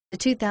The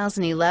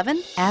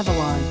 2011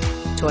 Avalon.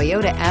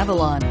 Toyota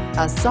Avalon,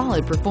 a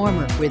solid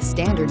performer with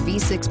standard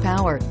V6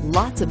 power,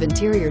 lots of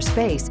interior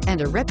space, and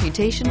a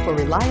reputation for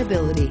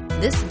reliability.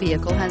 This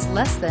vehicle has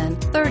less than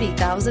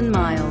 30,000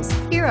 miles.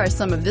 Here are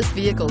some of this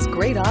vehicle's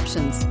great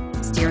options: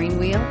 steering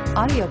wheel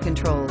audio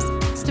controls,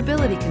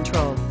 stability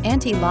control,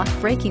 anti-lock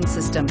braking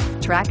system,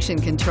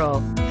 traction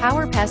control,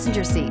 power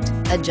passenger seat,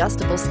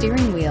 adjustable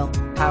steering wheel,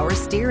 power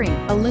steering,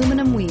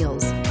 aluminum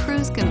wheels,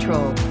 cruise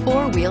control,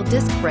 four-wheel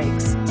disc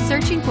brakes.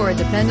 Searching for a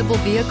dependable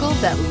vehicle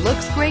that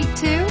looks great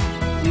too?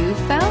 You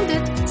found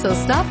it, so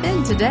stop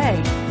in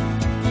today.